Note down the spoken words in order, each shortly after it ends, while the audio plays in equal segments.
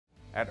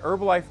At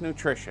Herbalife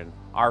Nutrition,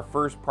 our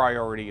first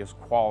priority is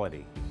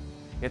quality.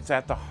 It's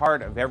at the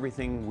heart of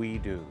everything we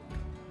do.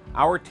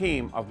 Our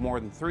team of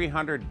more than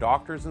 300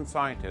 doctors and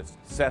scientists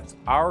sets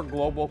our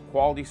global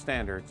quality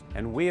standards,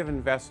 and we have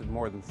invested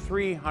more than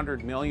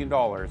 $300 million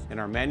in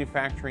our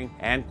manufacturing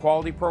and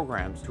quality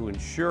programs to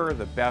ensure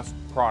the best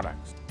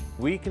products.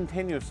 We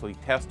continuously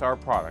test our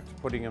products,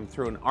 putting them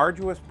through an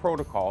arduous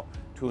protocol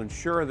to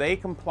ensure they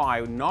comply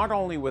not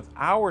only with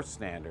our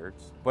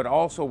standards, but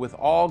also with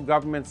all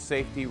government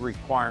safety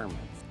requirements.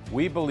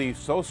 We believe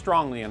so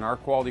strongly in our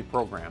quality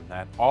program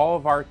that all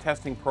of our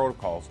testing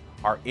protocols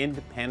are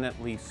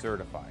independently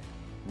certified.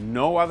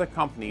 No other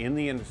company in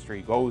the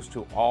industry goes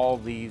to all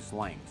these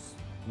lengths.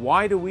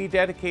 Why do we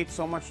dedicate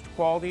so much to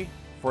quality?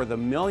 For the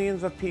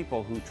millions of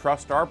people who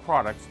trust our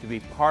products to be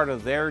part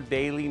of their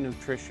daily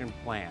nutrition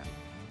plan.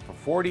 For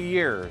 40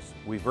 years,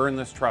 we've earned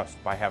this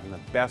trust by having the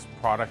best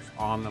products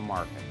on the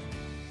market.